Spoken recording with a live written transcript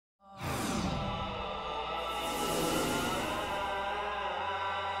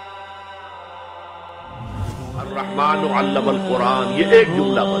الرحمن علم القرآن، یہ ایک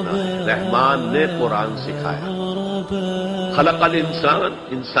جملہ بنا ہے، رحمان نے قرآن سکھایا۔ خلق الانسان،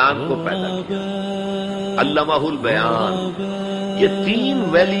 انسان کو پیدا کیا۔ علمہ البیان، یہ تین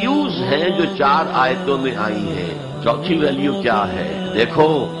ویلیوز ہیں جو 4 آیتوں میں آئی ہیں۔ چوتھی ویلیو کیا ہے؟ دیکھو،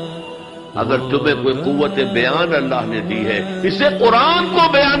 اگر تمہیں کوئی قوت بیان اللہ نے دی ہے، اسے قرآن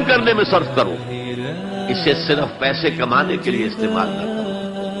کو بیان کرنے میں صرف کرو، اسے صرف پیسے کمانے کے لیے استعمال نہ کرو،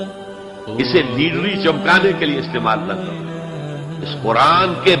 اسے لیڈری چمکانے کے لیے استعمال نہ کرو، اس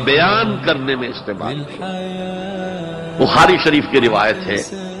قرآن کے بیان کرنے میں استعمال کرو۔ بخاری شریف کی روایت ہے،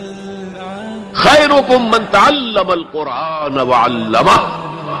 خیرکم من تعلم القرآن وعلمہ،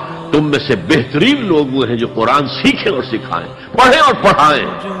 تم میں سے بہترین لوگ وہ ہیں جو قرآن سیکھیں اور سکھائیں، پڑھیں اور پڑھائیں،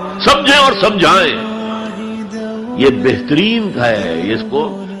 سمجھیں اور سمجھائیں۔ یہ بہترین ہے، اس کو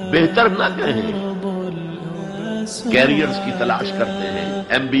بہتر نہ کہیں۔ کیریئرز کی تلاش کرتے ہیں،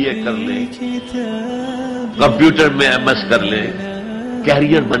 MBA کر لیں، کمپیوٹر میں MS کر لیں،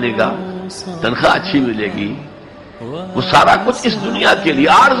 کیریئر بنے گا، تنخواہ اچھی ملے گی، وہ سارا کچھ اس دنیا کے لیے،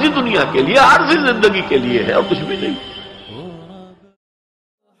 عارضی دنیا کے لیے، عارضی زندگی کے لیے ہے اور کچھ بھی نہیں۔